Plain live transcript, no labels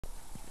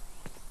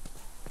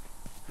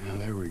Now,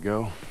 there we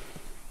go.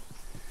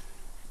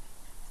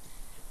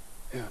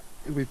 Yeah,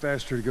 it'll be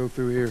faster to go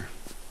through here.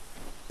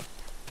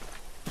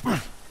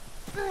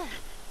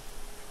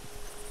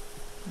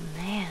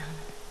 Man.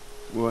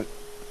 What?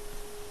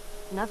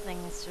 Nothing,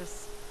 it's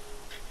just...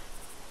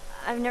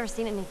 I've never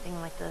seen anything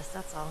like this,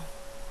 that's all.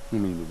 You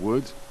mean the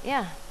woods?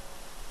 Yeah.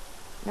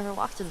 Never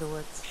walked through the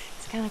woods.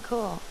 It's kind of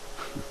cool.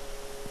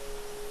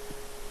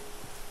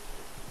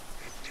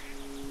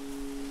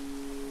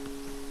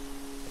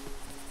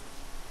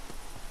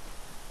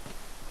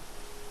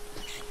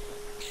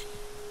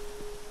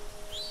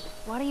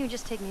 Why don't you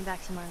just take me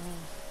back to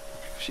Marlene?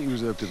 She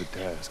was up to the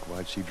task.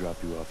 Why'd she drop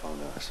you off on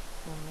us?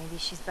 Well, maybe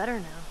she's better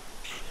now.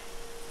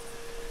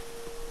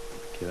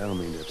 Kid, I don't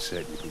mean to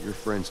upset you, but your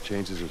friend's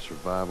chances of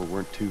survival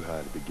weren't too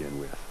high to begin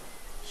with.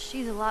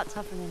 She's a lot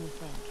tougher than you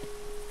think.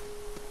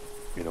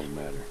 It don't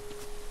matter.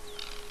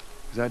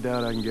 Because I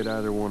doubt I can get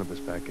either one of us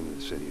back into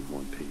the city in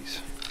one piece.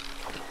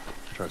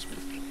 Trust me.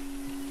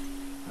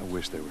 I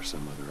wish there was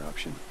some other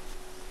option.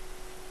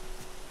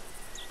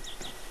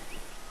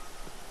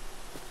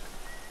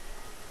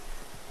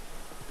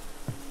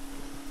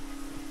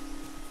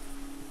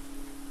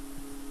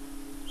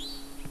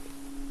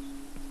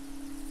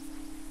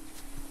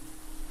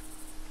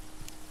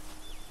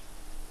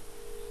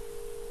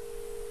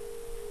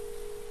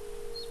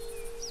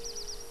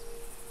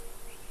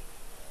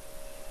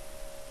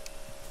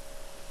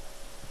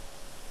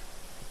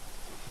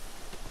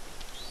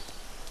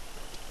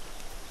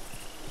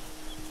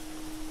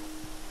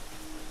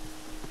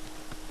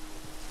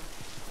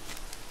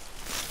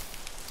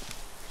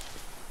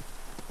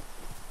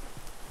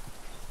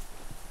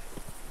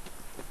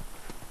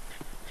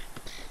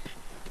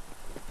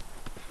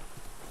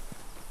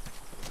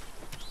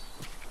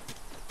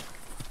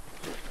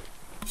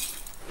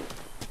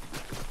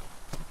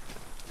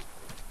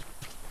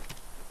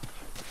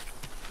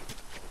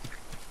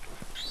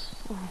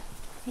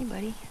 Hey,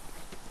 buddy.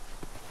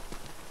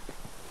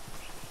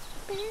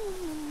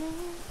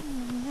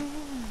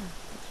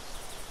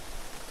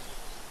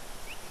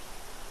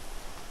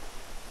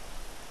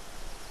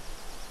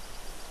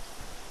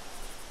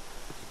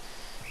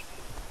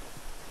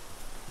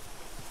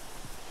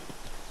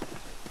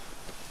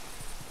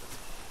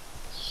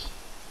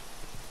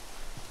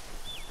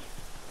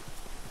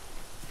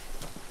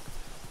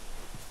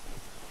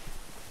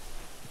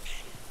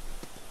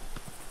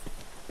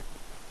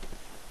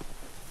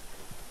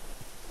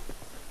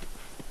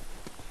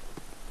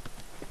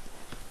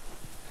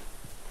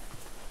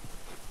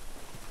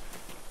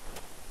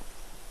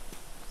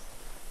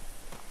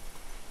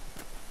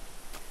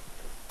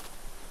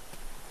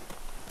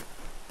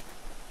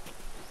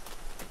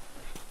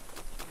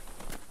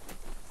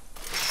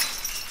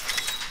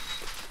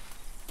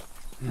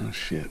 Oh,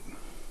 shit.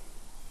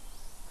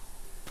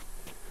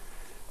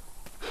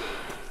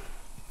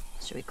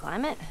 Should we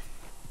climb it?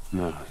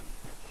 No.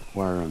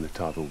 Wire on the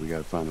top, but we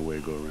gotta find a way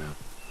to go around.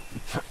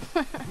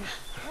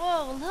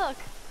 Whoa, look!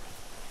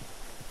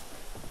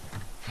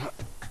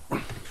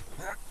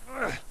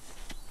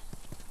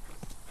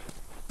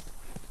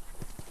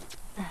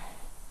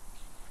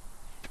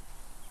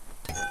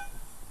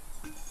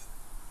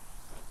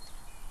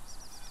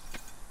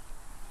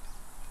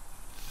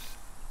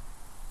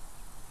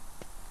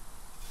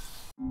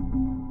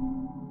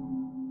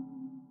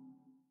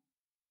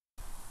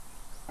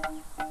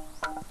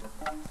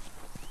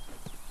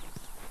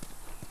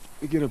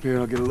 You get up here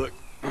and I'll get a look.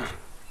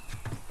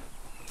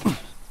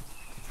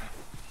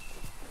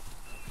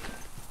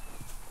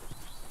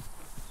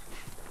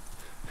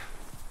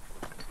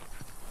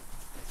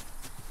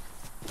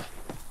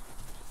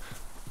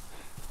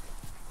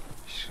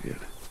 Shit.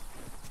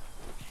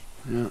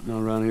 Yeah, not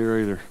around here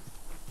either.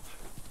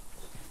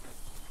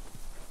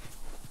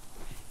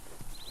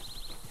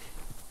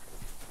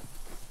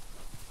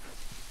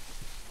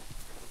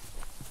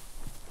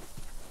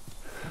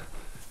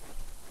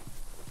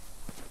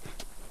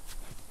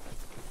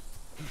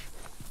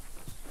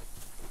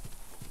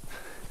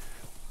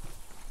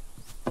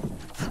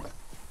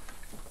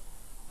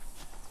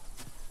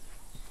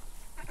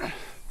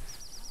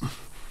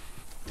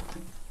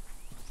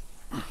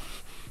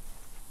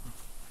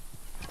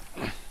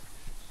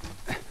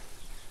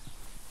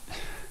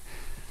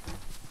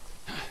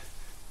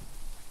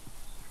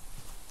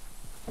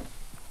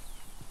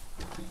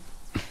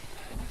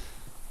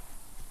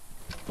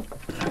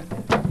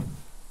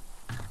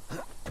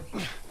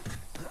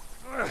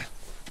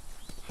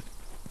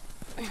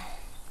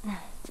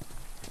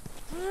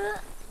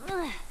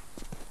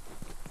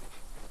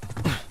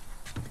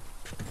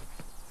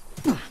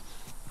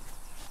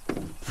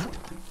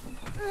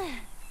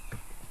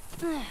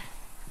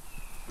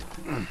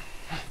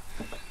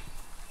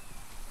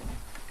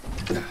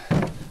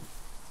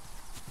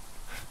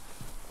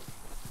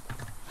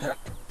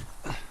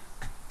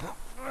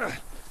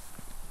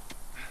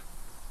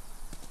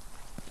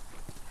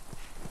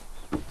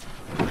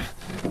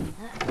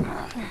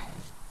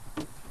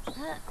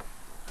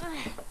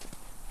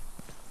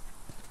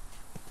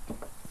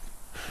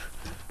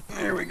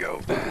 There we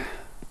go.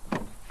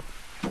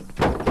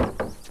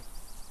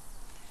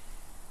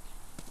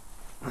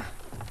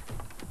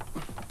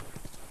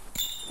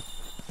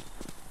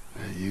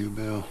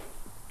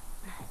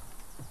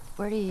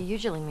 Where do you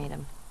usually meet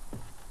him?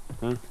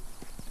 Huh?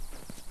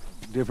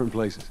 Different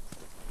places.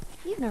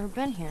 You've never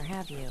been here,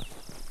 have you?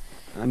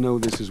 I know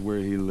this is where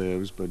he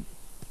lives, but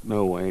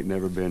no, I ain't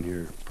never been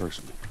here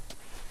personally.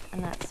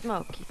 And that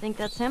smoke, you think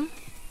that's him?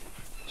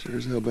 Sure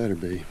as hell better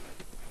be.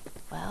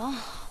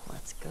 Well,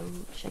 let's go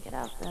check it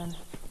out then.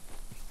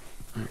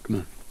 All right, come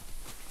on.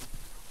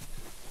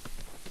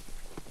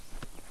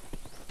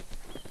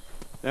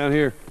 Down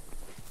here.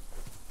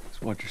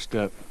 Just watch your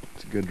step.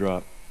 It's a good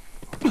drop.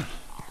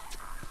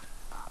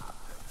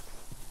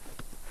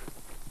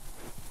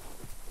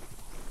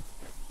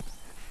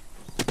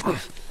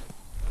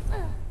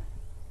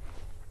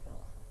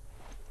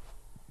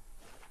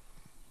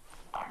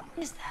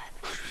 What is that?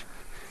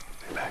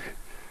 Stay back.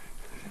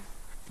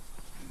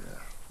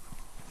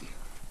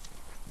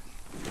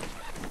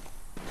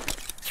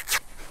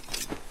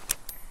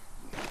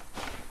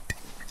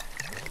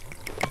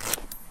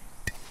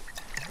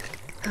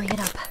 Hurry it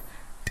up.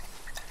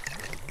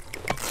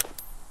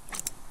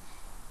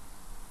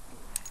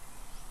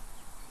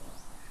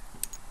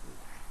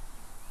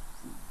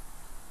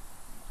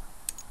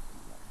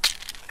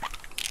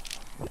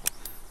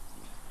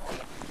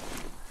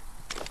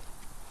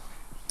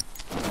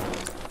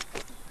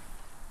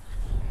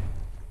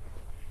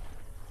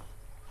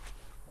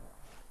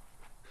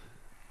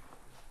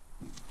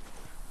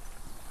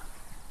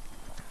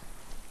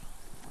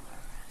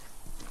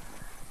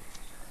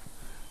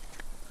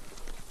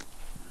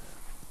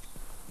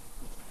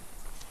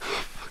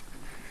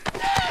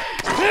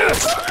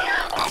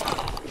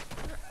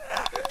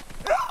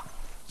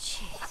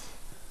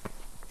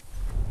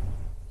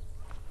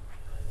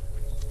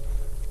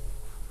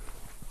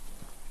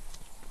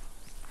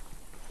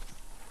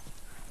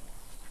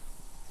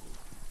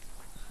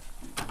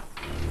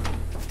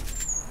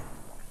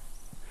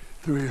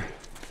 Through here.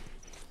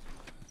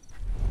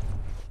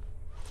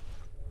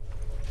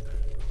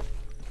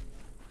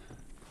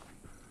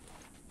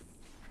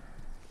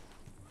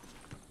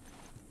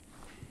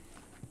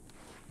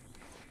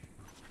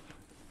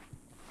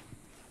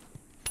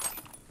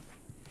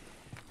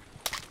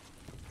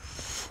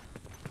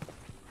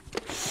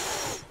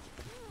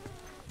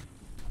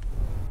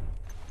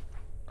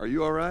 Are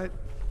you all right?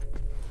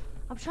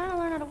 I'm trying to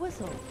learn how to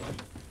whistle.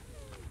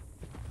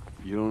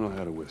 You don't know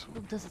how to whistle.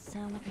 Well, does it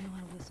sound like I know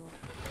how to whistle?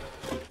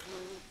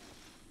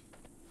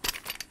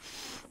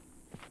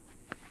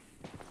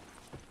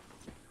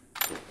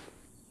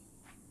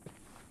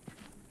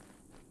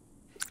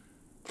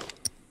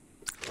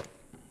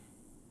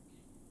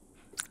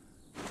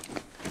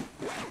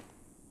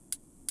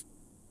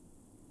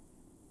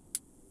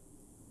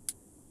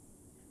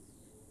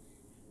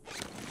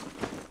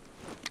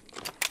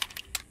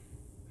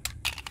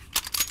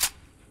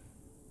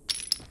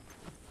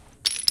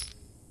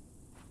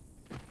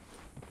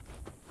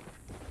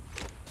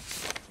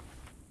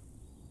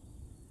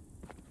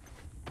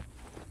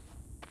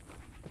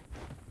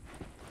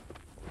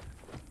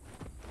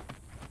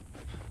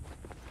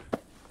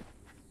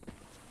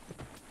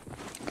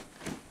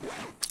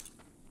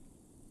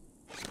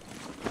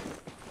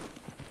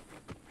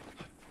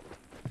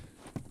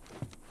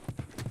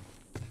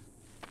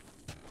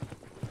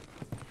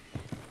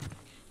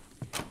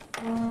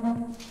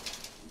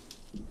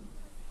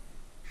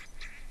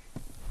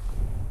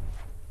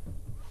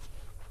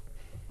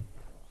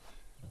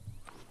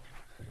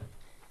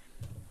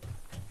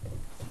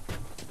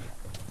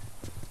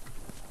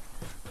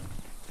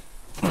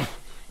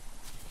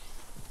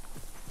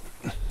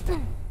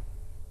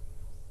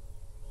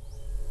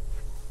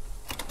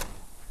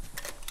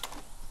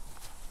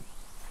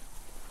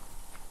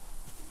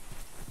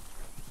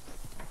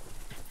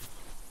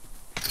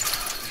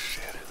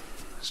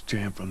 It's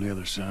jammed from the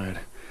other side.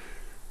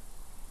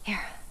 Here,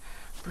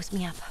 boost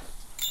me up.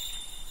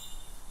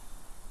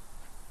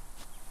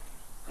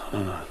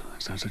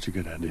 That's not such a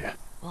good idea.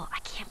 Well, I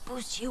can't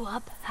boost you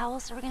up. How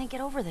else are we gonna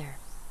get over there?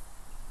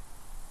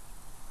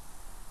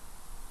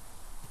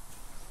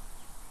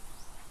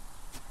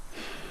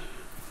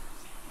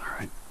 All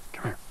right,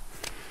 come here.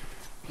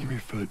 Give me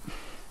your foot.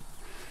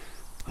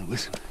 Now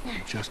listen,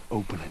 just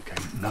open it,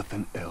 okay?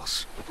 Nothing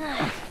else.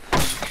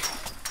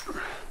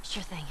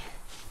 Sure thing.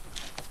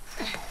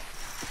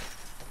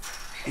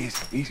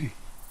 Easy, easy.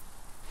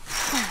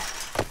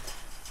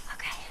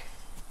 Okay.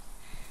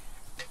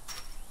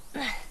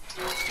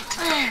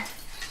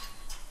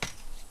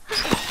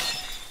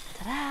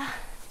 Ta-da!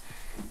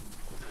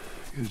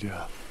 Good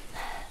job.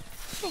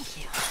 Thank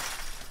you.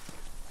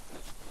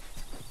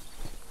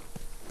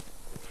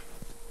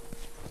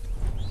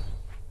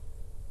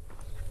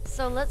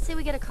 So let's say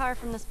we get a car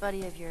from this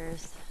buddy of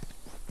yours.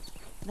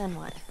 Then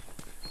what?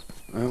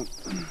 Well,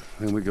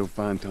 then we go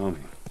find Tommy.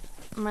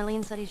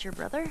 Marlene said he's your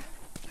brother?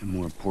 And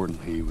more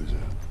importantly, he was a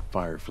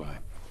firefly.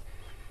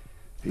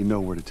 He'd know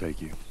where to take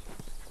you.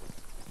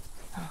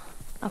 Oh,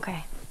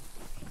 okay.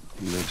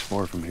 He lives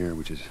far from here,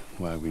 which is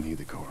why we need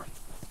the car.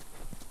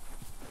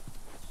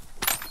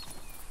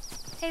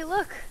 Hey,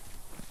 look!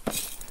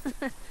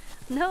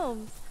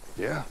 Gnomes.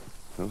 Yeah,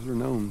 those are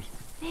gnomes.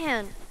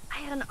 Man, I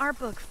had an art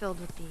book filled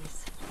with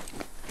these.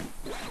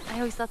 I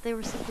always thought they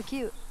were super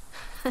cute.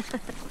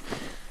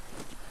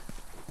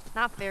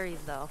 Not fairies,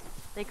 though.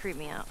 They creep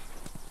me out.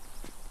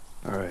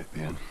 All right,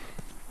 Ben.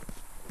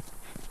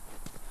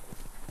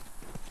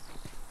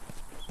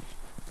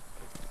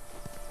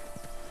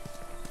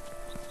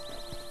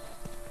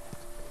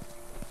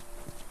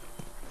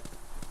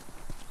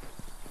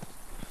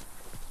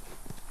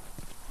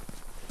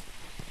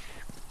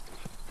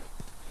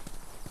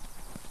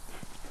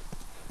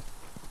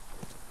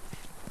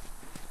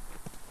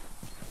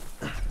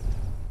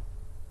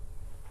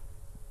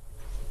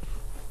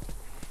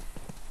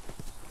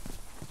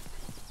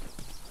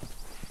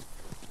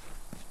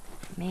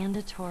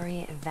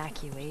 Mandatory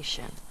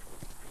evacuation.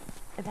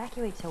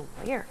 Evacuate to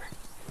where?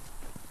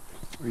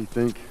 What do you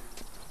think?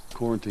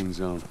 Quarantine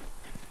zone.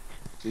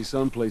 See,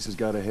 some places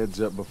got a heads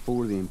up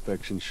before the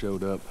infection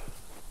showed up.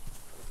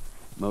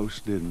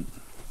 Most didn't.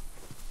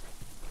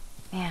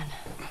 Man,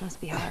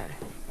 must be hard.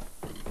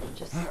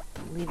 Just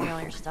leaving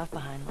all your stuff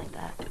behind like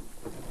that.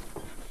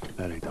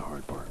 That ain't the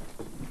hard part.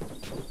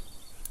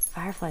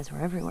 Fireflies were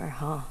everywhere,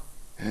 huh?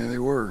 Yeah, they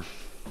were.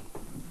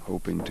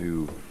 Hoping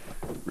to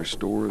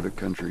restore the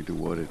country to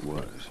what it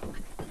was.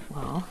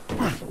 Well,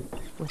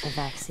 with a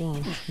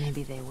vaccine,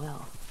 maybe they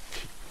will.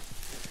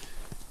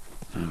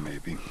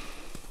 Maybe.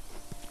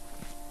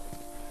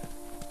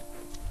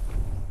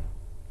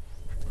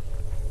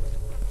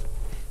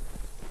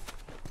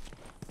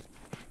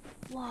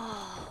 Whoa.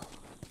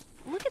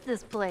 Look at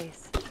this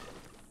place.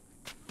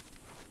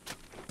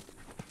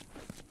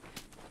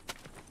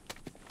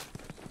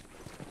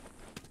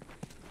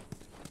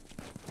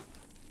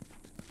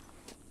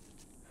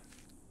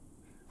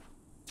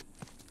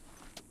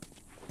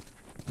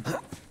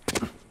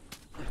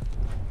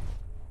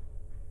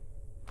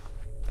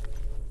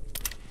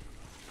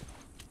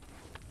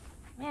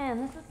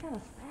 Man, this is kind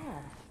of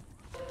sad.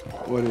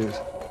 What is?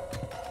 All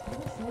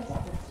this music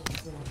that's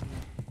just sitting here.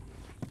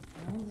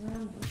 No one's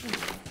around listening to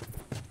it.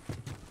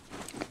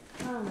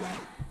 I don't know.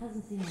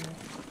 Doesn't seem right.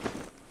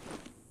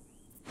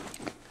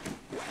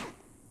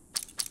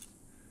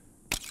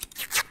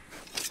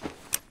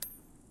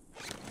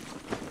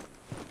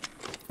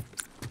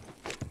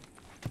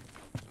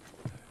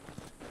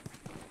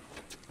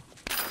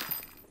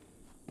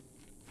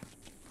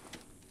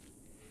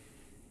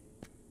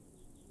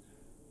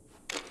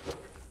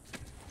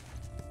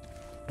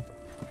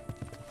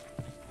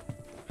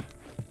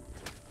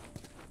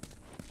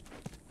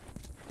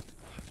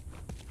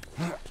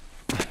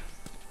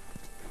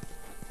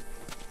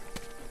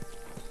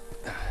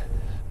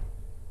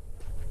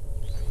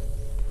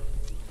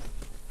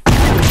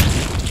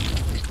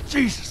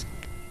 Jesus!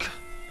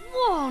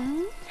 Whoa,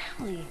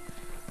 Nelly.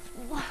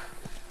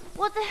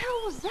 What the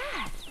hell was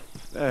that?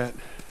 That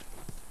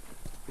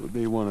would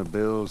be one of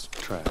Bill's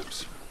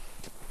traps.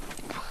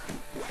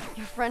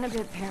 Your friend a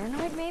bit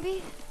paranoid,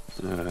 maybe?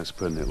 That's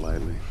putting it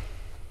lightly.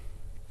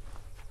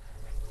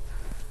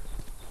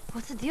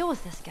 What's the deal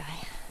with this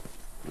guy?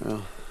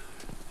 Well,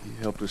 he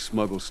helped us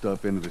smuggle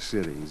stuff into the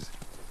cities.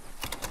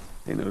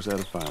 He knows how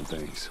to find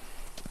things.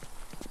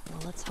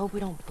 Well, let's hope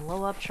we don't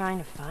blow up trying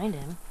to find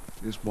him.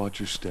 Just watch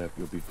your step,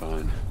 you'll be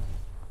fine.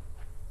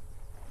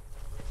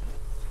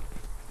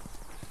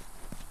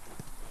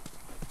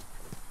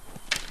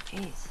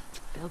 Jeez,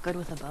 Bill good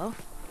with a bow?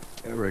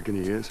 I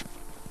reckon he is.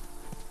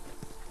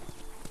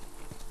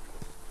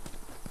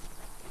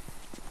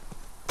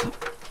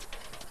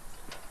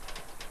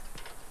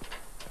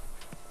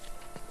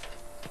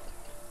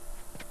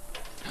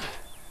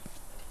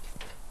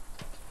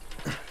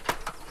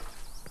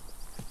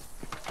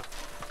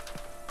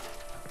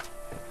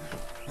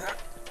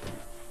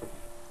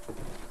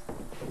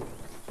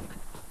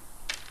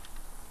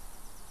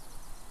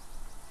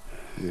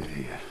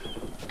 Yeah.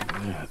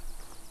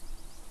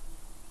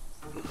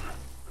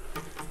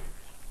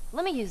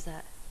 Let me use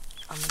that.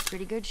 I'm a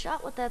pretty good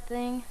shot with that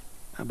thing.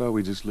 How about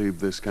we just leave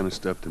this kind of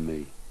stuff to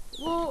me?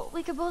 Well,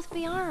 we could both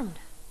be armed.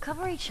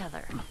 Cover each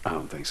other. I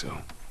don't think so.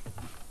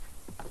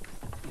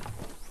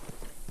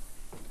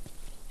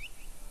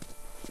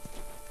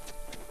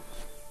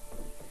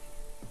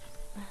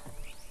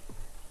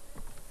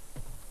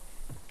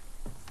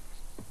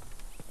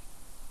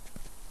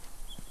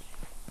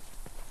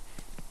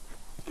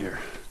 Here.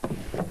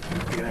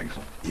 I can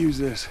actually use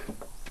this.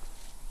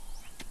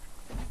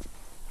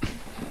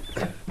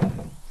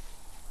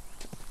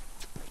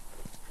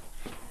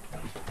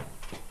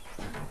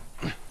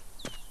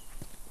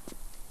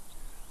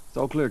 It's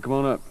all clear. Come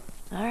on up.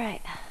 All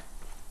right.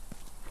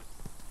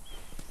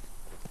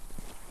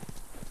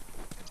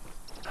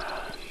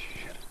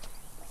 Shit.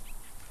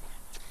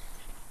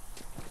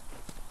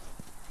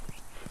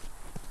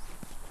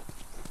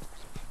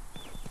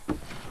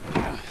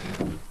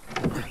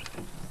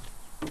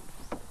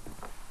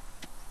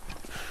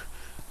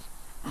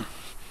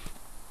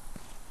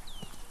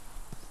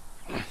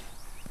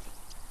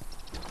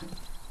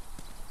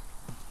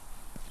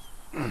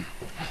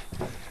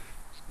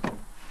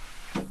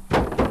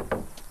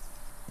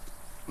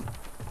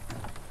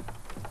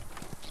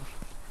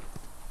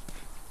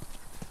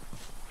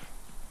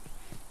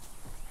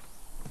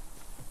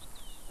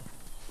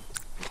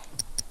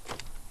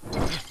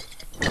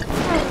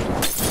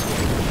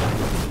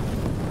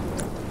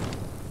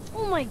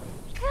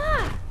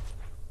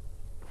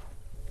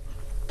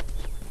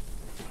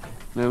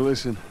 Now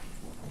listen.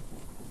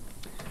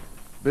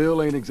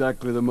 Bill ain't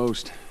exactly the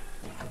most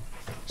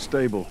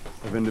stable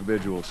of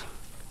individuals.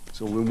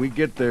 So when we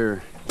get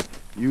there,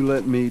 you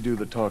let me do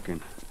the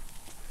talking.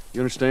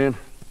 You understand?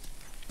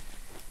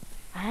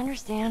 I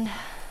understand.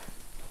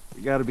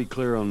 You gotta be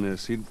clear on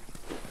this. He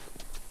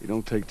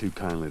don't take too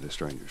kindly to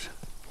strangers.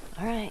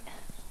 All right.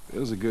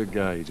 Bill's a good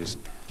guy. He just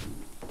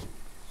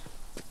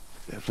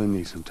definitely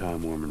needs some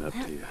time warming up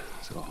to you.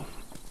 That's all.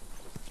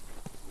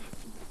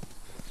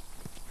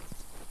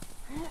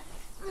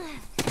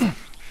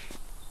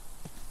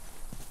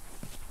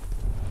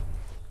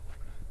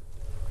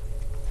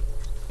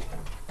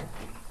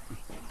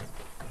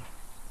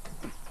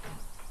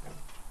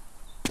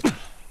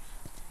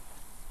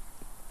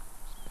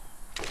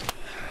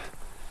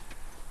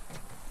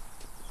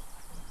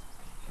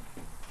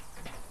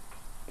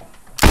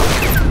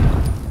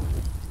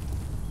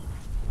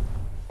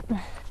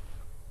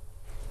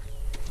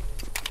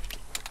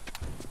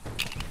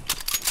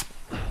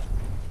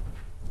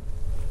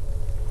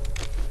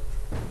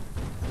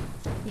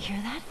 You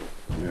hear that?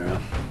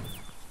 Yeah.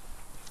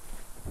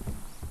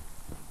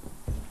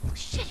 Oh,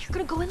 shit, you're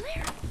gonna go in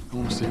there? I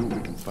want to see what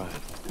we can find.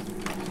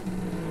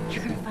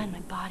 You're gonna find my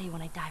body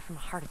when I die from a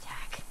heart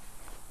attack.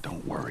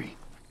 Don't worry.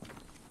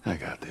 I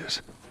got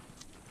this.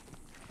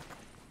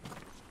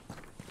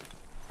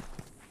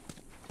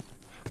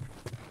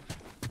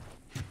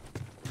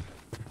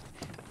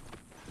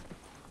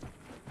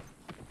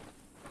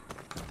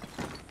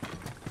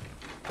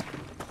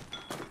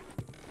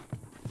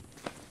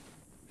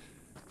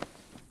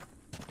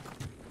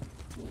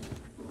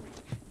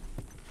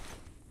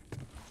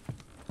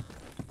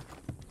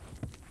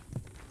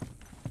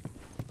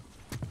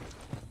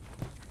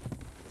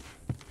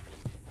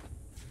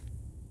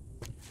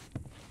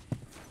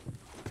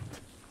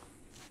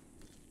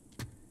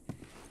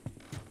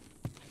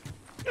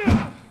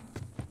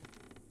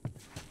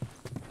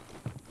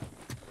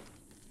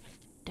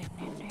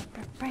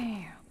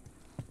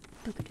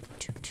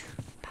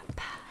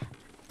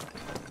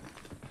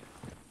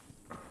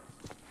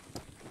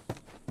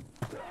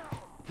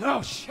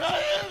 Oh, shit!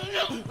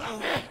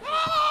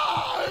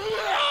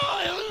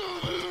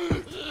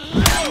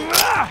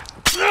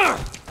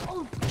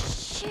 Oh,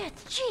 shit,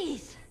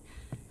 jeez.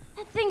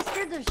 That thing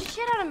scared the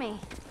shit out of me.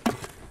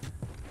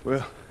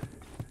 Well,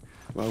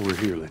 while we're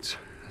here, let's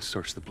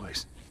search the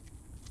place.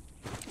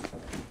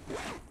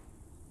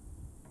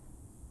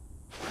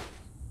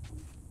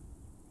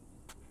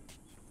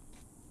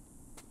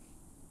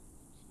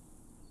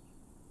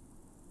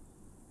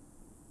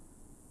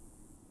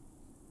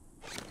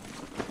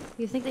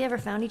 You think they ever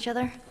found each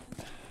other?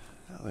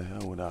 How the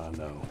hell would I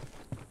know?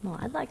 Well,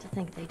 I'd like to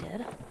think they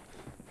did.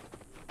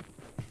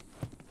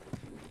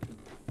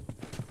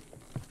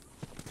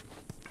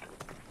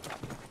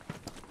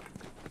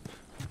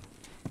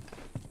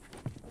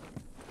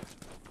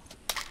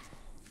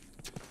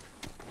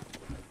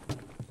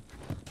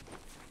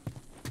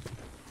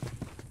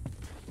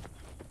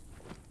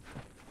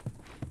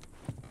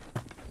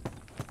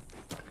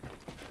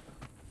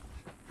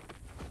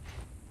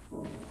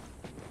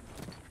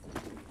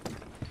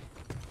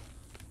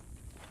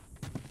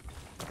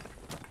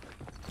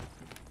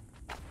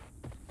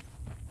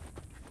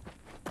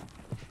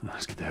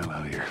 Let's get the hell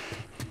out of here.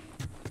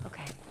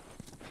 Okay.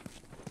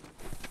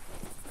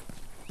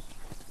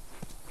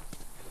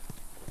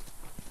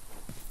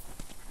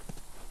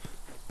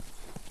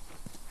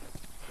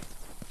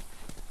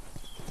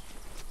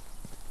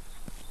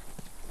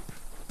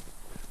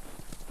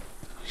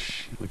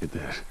 Shit, look at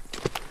that.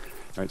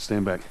 All right,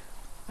 stand back.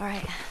 All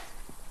right.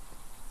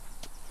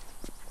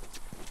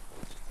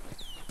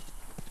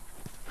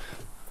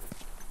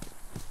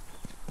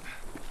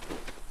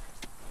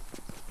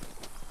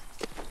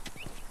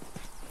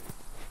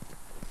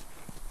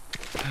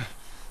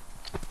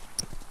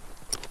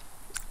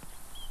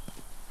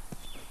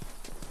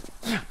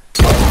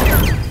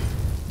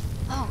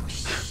 Oh,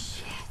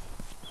 shit.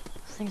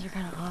 Those things are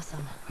kind of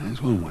awesome.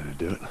 That's one way to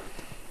do it.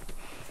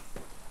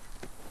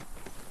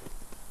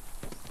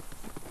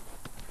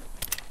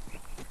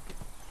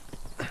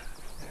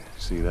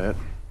 See that?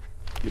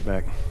 Get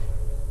back.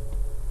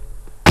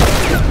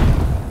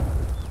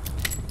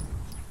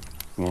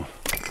 Come on.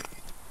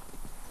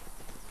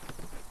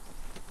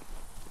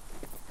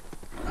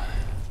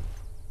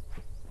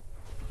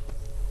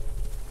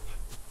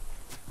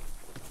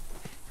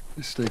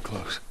 Just stay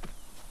close.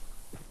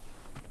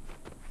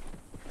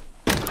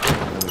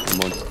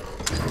 Come on.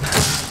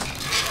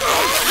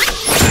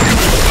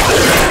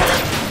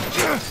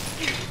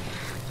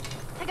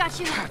 I got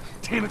you.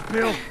 Damn it,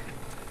 Bill!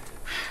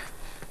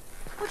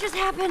 What just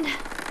happened?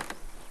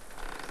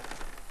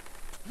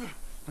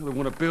 Another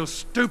one of Bill's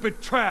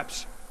stupid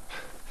traps.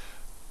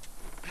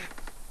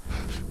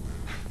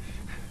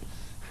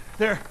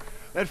 There,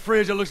 that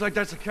fridge, it looks like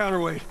that's a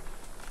counterweight.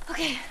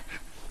 Okay.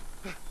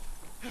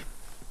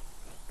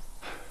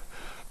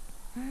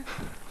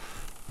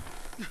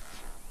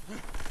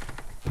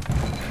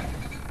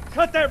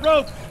 Cut that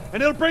rope,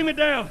 and it'll bring me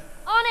down.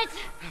 On it!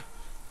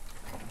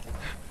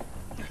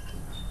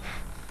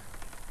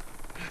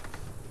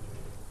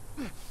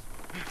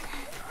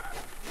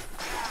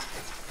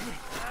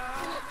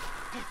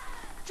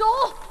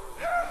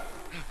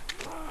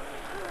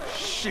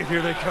 shit,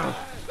 here they come.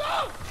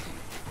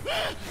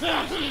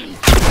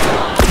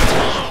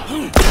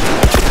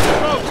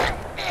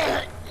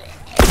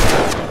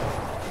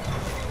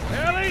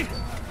 Ellie,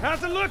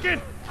 how's it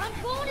looking? I'm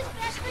going as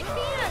fast as I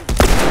can.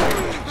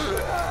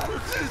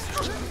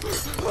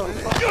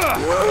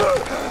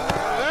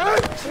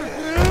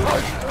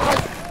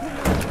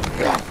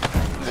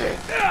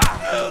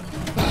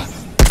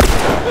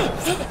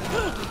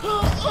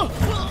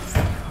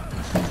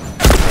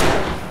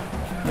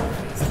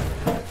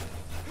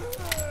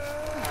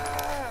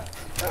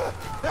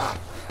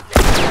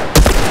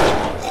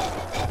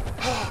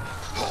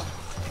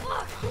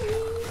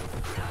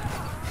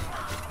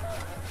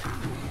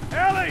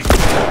 Ellie!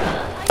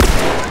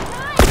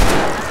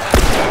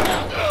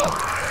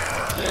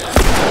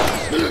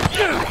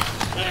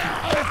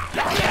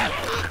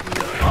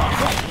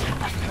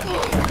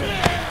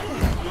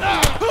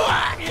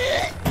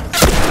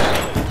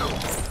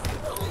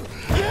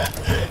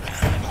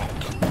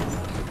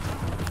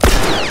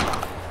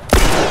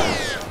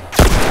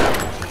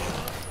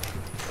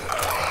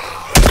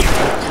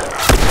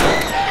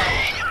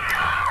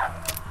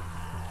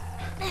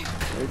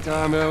 Great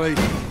time, Ellie.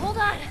 Hold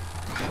on.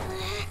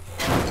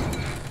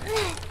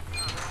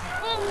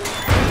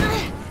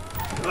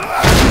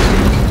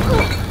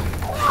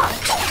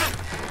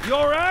 You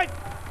all right?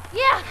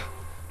 Yeah.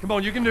 Come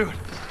on, you can do it.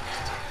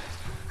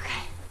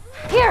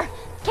 Here,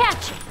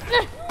 catch.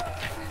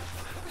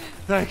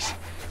 Thanks.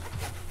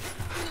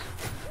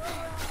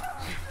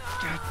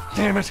 God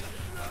damn it.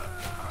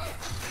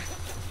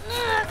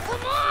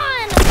 Come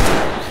on.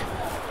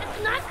 It's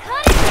not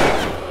cutting.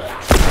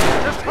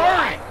 Just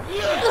hurry!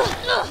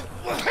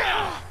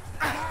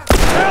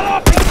 Hell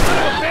off, you son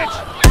of a bitch!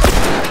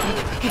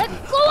 Let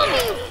go of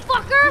me, you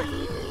fucker.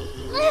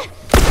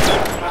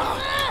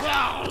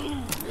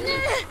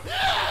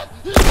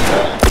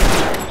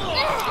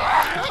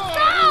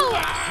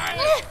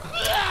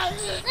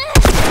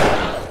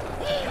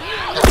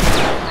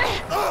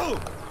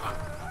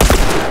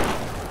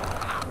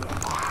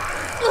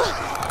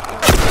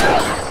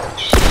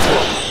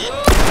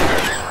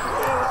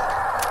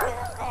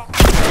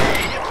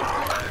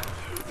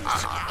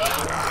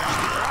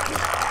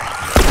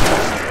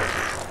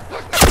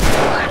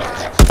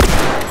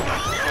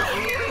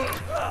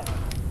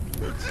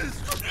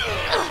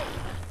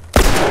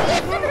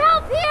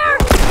 Help here!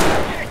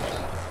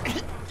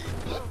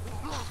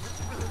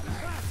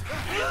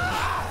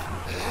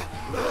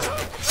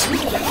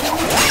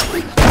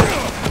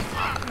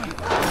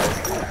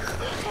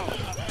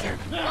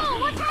 Oh,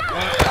 watch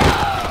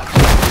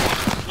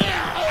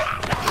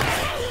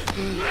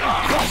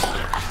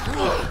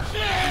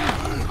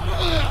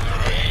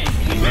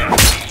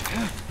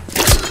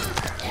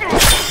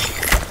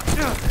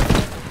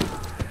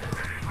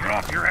Get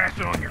off your ass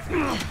and on your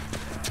feet.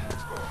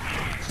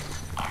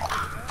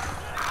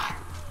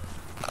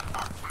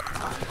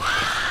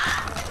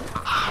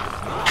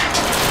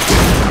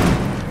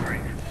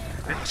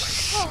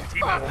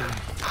 Keep up.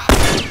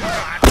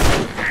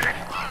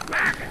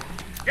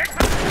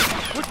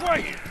 Which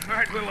way? All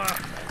right, we'll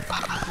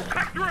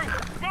cut through.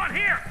 Come on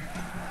here.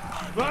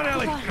 Come on,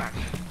 Ellie. God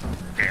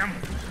damn.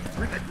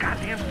 Where's that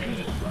goddamn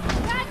key?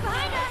 Guys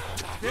behind us!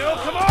 Bill,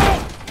 come on!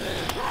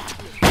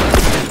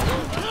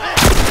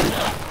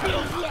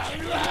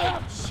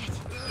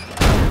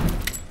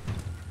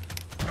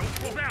 Don't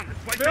pull down. This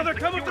place Bill, they're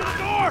coming through the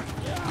door!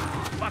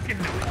 Fucking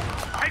do it.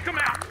 Take them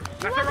out.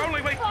 That's our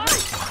only way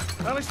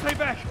through. Ellie, stay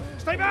back!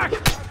 Stay back!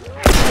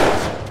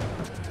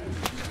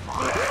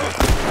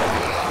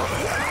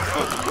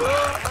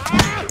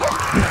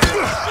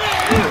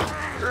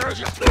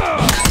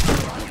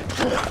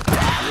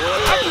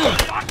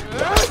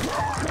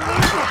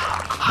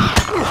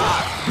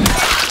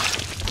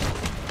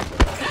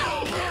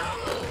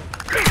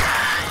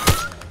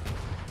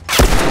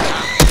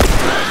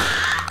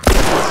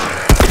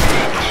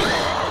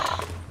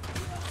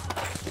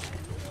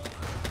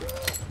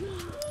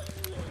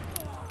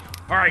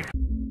 All right.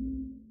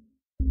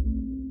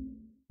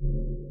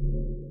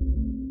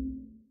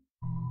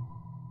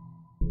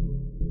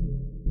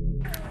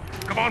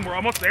 Come on, we're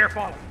almost there.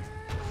 Follow.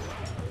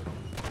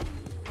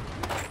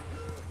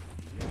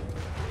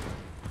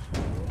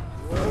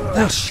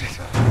 Oh, shit.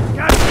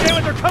 God damn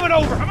it, they're coming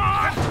over! Come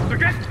on! They're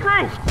getting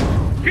through!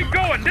 Keep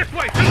going, this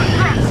way, to the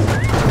truck!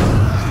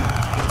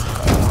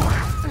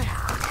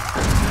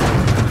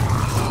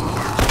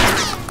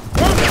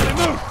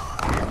 Move!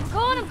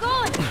 I'm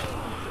going!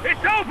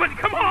 It's open,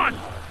 come on!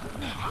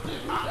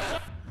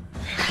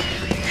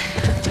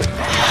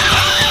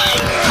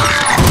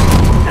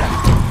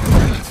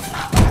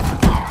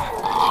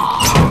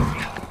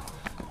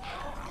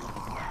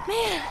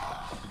 Man,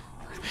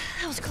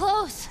 that was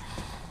close.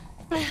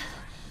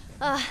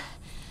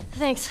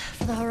 Thanks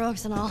for the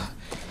heroics and all.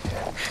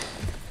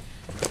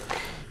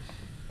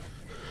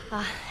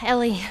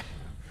 Ellie.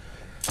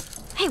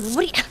 Hey, what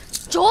are you...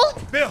 Joel?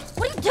 Bill!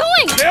 What are you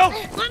doing? Bill!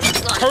 Let me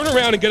go. Turn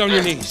around and get on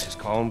your knees. Just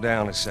calm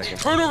down a second.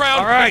 Turn around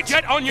All right. and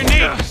get on your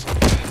knees.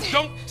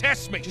 Don't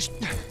test me. Just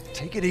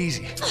take it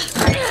easy.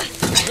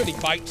 Any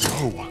bites?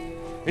 Oh.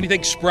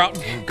 Anything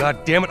sprouting? Oh,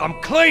 God damn it, I'm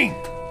clean!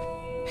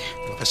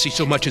 If I see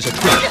so much as a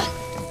twig.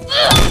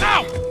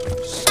 Ow!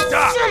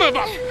 Stop! Son of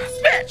a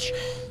bitch!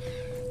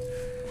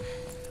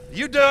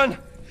 You done?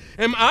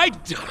 Am I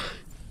done?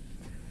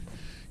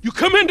 You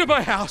come into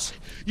my house,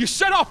 you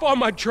set off all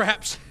my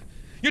traps,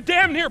 you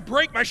damn near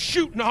break my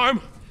shooting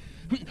arm.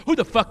 Who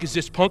the fuck is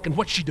this punk and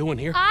what's she doing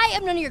here? I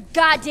am none of your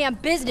goddamn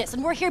business,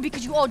 and we're here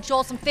because you owe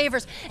Joel some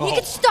favors. And you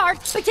can start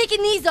by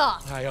taking these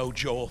off. I owe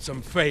Joel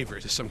some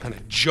favors. Is some kind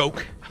of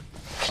joke?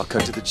 I'll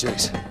cut to the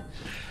chase.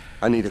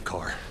 I need a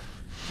car.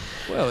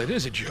 Well, it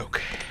is a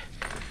joke.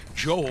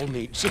 Joel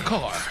needs a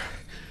car.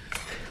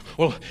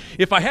 Well,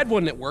 if I had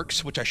one that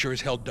works, which I sure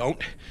as hell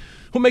don't,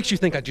 what makes you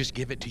think I'd just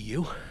give it to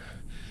you?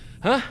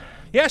 Huh?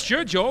 Yeah,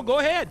 sure, Joel, go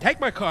ahead. Take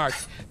my car.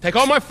 Take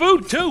all my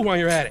food, too, while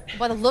you're at it.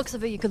 By the looks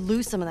of it, you could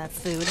lose some of that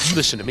food.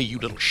 Listen to me, you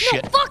little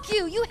shit. No, fuck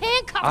you! You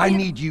handcuffed me. I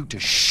need you to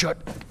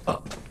shut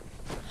up.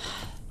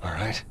 All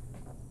right?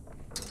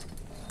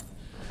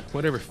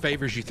 Whatever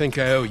favors you think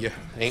I owe you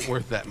ain't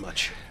worth that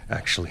much.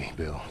 Actually,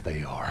 Bill,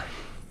 they are.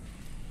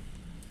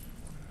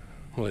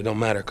 Well, it don't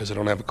matter, because I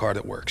don't have a car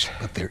that works.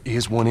 But there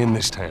is one in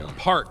this town.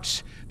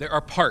 Parts. There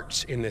are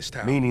parts in this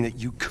town. Meaning that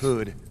you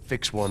could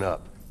fix one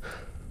up.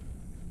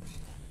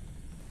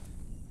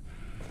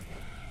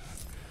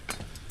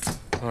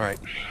 All right.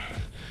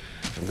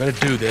 I'm gonna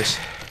do this.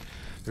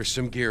 There's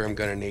some gear I'm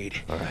gonna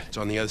need. All right. It's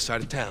on the other side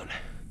of town.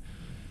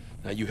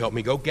 Now you help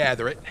me go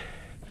gather it,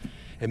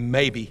 and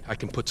maybe I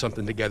can put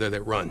something together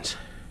that runs.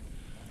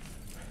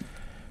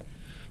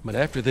 But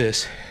after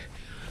this,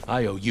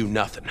 I owe you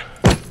nothing.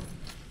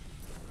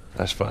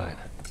 That's fine.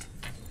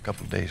 A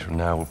couple days from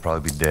now, we'll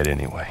probably be dead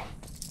anyway.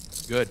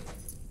 Good.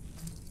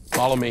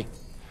 Follow me.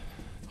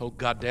 Whole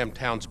goddamn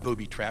town's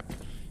booby-trapped.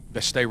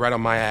 Best stay right on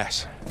my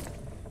ass.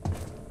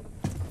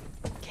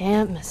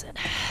 Can't miss it.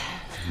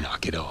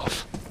 Knock it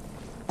off.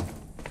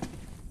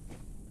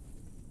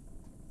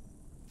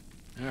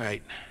 All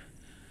right.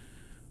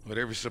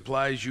 Whatever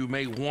supplies you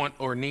may want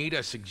or need,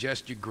 I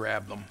suggest you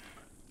grab them.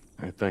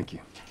 All right, thank you.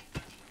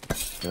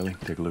 Ellie,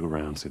 take a look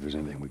around, see if there's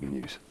anything we can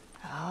use.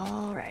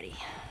 Alrighty.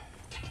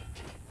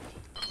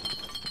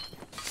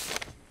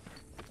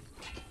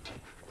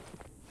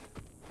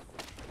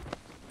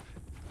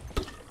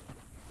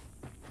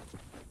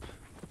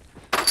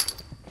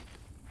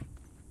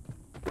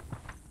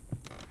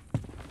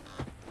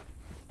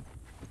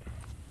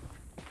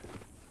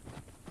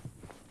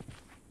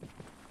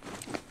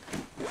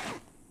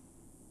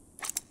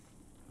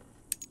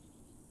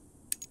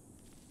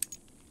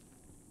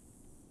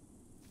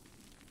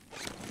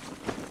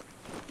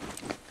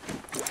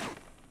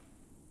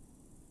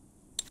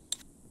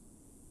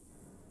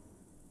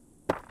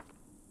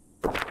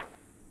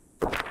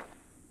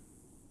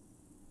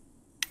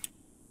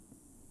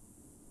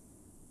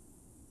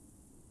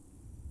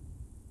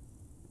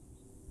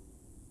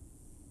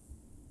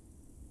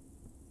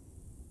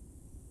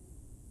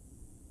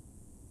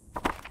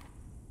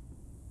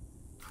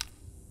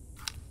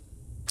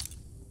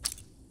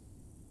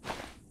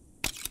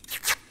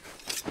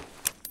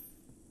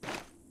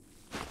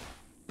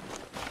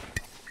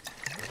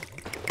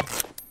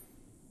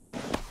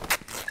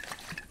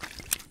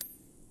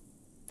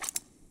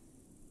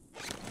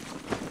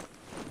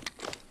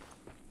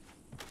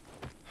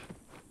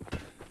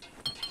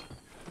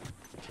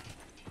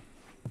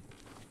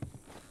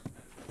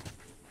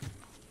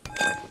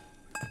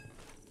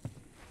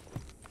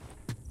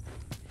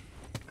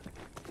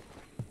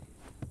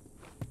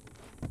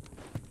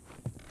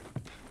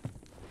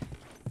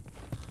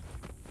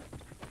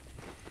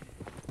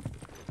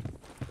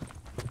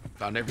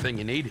 Found everything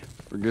you need?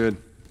 We're good.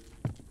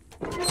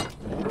 All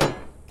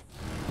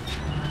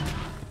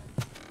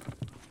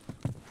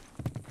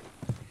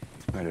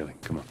right, Ellie,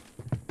 come on.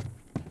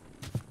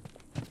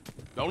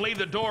 Don't leave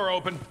the door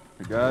open.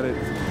 I got it.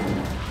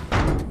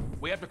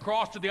 We have to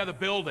cross to the other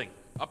building.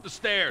 Up the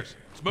stairs.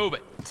 Let's move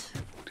it.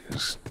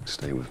 Just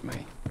stay with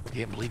me.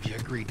 Can't believe you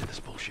agreed to this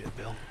bullshit,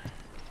 Bill.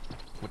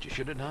 What you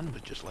should have done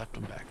was just left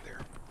him back there.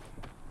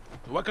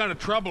 So what kind of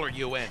trouble are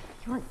you in?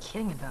 You weren't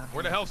kidding about it.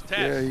 Where the hell's Tess?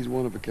 Yeah, he's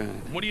one of a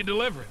kind. What are you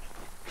delivering?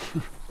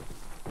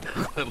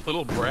 That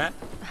little brat?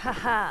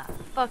 Haha.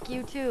 Fuck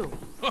you too.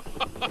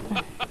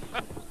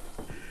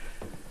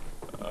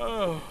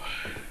 Oh.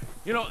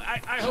 You know,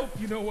 I hope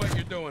you know what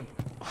you're doing.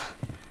 Are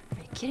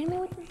you kidding me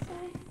with this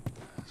guy?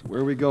 So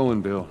where are we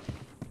going, Bill?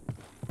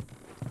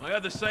 My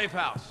other safe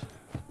house.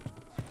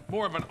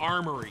 More of an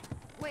armory.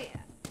 Wait,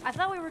 I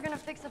thought we were gonna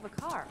fix up a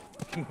car.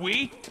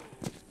 We?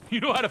 You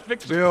know how to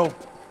fix it? Bill,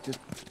 just...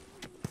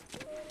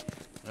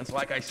 That's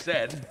like I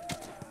said.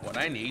 What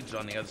I need's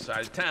on the other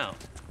side of town.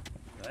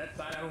 Now, that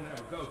side I don't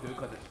ever go to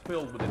because it's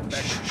filled with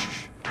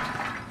infections.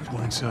 There's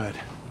one inside.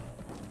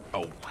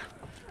 Oh,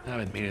 I've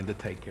been meaning to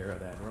take care of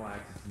that. Relax,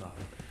 it's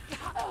nothing.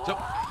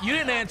 So, you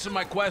didn't answer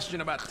my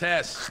question about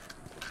Tess.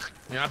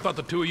 I thought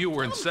the two of you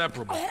were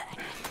inseparable.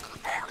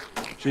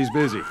 She's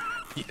busy.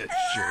 Yeah,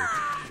 sure.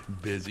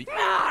 Busy.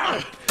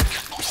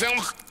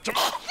 Sounds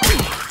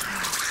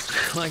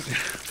like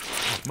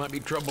might be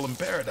trouble in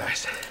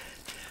paradise.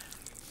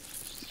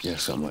 Yeah,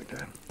 something like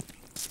that.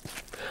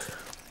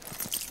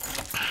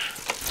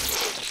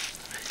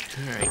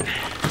 All right,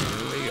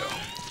 here we go.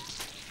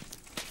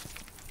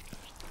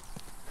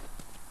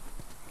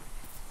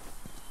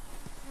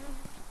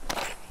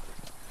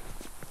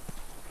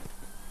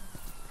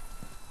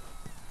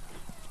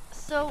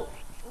 So,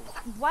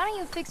 why don't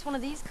you fix one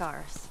of these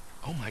cars?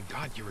 Oh my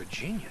God, you're a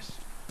genius.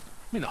 I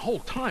mean, the whole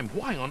time,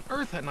 why on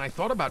earth hadn't I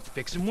thought about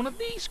fixing one of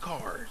these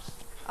cars?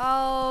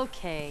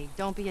 Okay,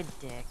 don't be a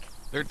dick.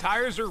 Their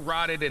tires are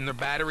rotted and their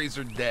batteries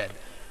are dead.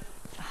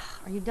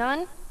 Are you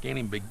done? Can't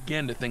even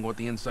begin to think what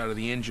the inside of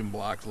the engine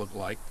blocks look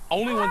like.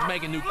 Only ones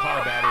making new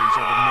car batteries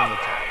are the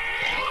military.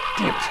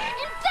 Damn it.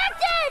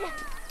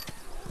 Infected!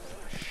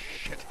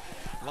 Shit.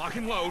 Lock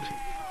and load.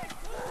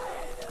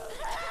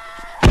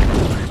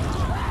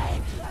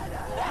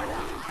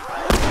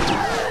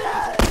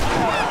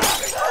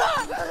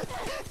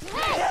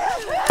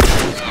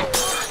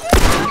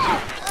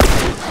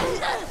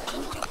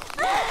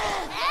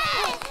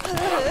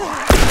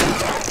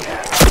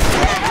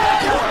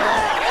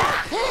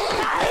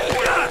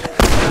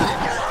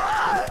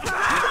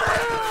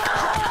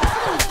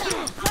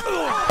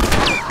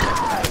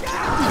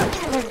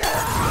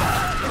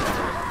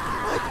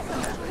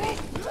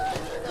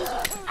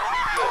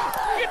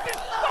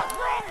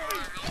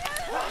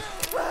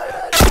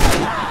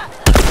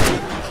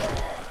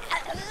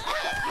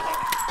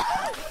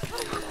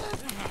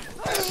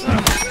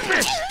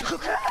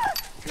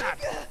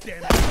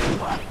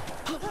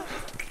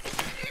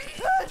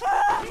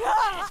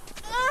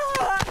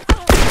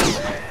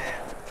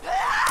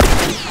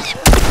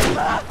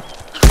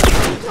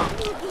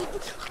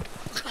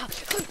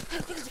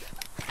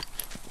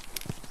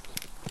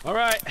 All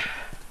right.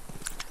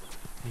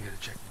 You gotta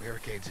check the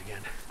barricades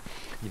again.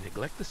 You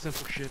neglect the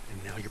simple shit,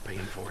 and now you're paying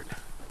for it.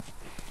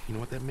 You know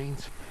what that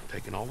means?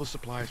 Taking all the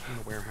supplies from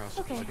the warehouse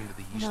and plugging to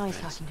the east Now he's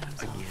fence talking to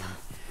himself. again.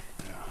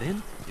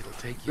 Then it'll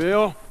take you,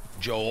 Bill?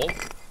 Joel,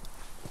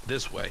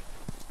 this way.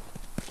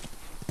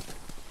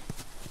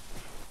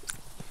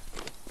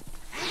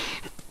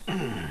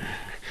 And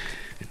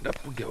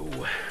up we go.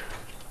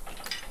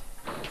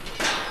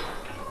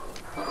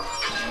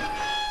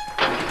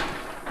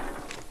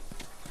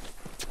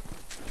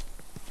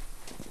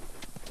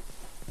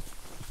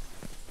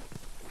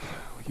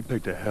 You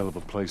picked a hell of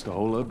a place to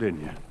hole up,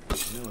 didn't you?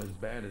 You know, as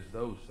bad as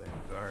those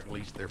things are, at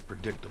least they're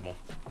predictable.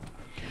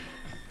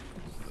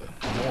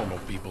 The normal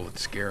people that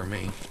scare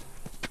me.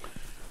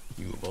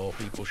 You of all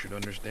people should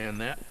understand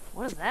that.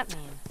 What does that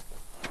mean?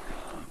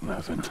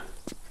 Nothing.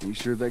 You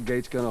sure that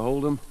gate's gonna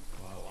hold them?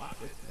 Well, I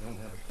locked it. I don't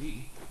have a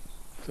key.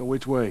 So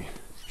which way?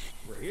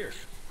 We're here.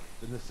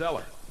 In the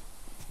cellar.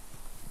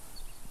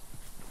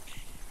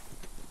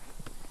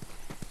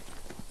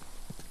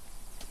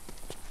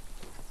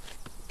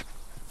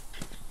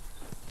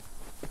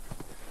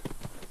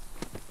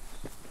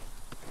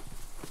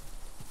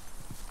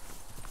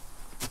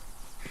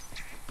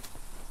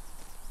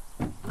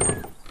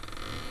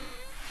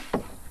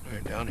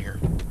 Right down here.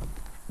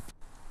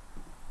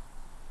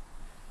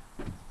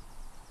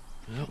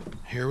 Well,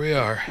 here we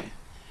are.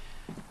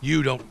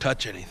 You don't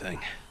touch anything.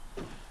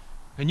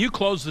 And you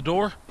close the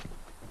door?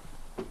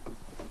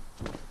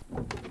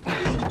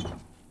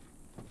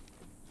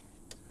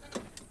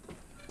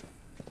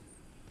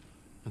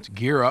 Let's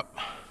gear up.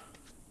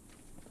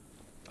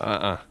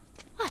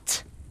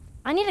 What?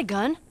 I need a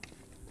gun.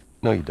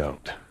 No, you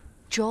don't.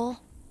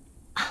 Joel,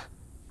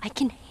 I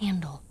can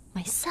handle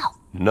myself.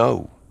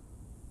 No.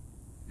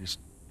 Just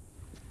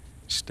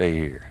stay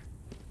here.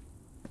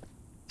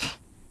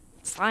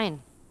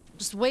 Fine.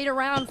 Just wait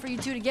around for you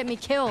two to get me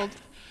killed.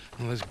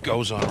 Well, this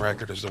goes on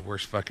record as the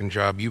worst fucking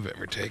job you've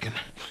ever taken.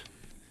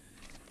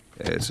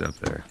 Yeah, it's up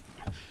there.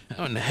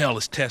 How in the hell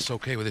is Tess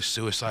okay with this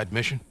suicide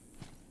mission?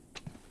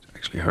 It's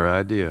actually her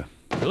idea.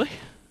 Really?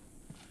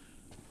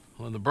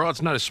 Well, the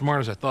broad's not as smart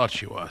as I thought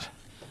she was.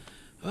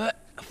 But,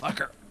 fuck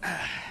her.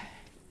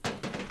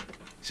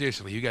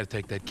 Seriously, you gotta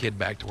take that kid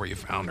back to where you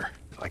found her.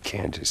 I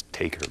can't just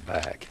take her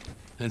back.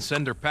 Then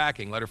send her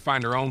packing, let her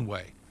find her own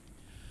way.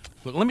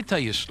 Look, let me tell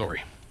you a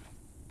story.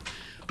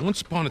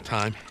 Once upon a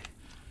time,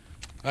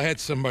 I had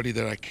somebody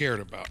that I cared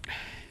about.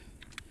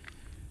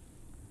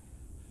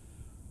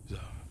 A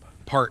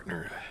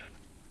partner.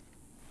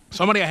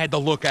 Somebody I had to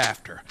look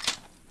after.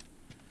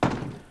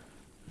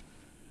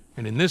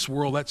 And in this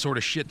world, that sort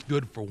of shit's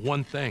good for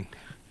one thing.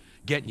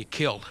 Getting you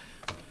killed.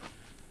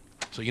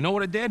 So you know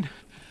what I did?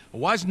 I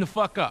wisened the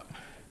fuck up.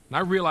 And I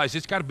realized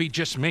it's gotta be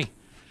just me.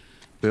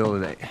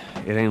 Bill, it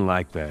ain't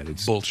like that.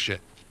 It's Bullshit.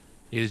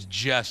 It is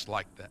just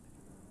like that.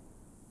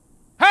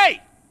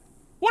 Hey!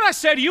 What'd I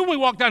say to you when we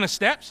walked down the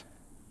steps?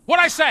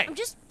 What'd I say? I'm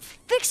just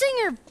fixing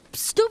your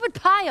stupid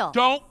pile.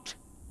 Don't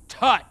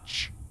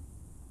touch.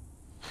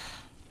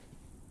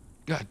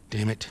 God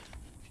damn it.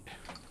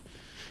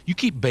 You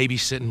keep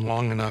babysitting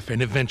long enough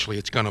and eventually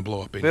it's gonna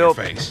blow up in Bill, your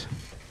face.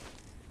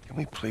 Can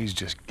we please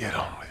just get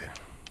on with it?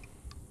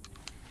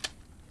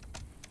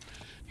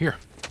 Here.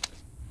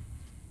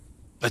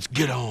 Let's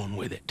get on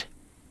with it.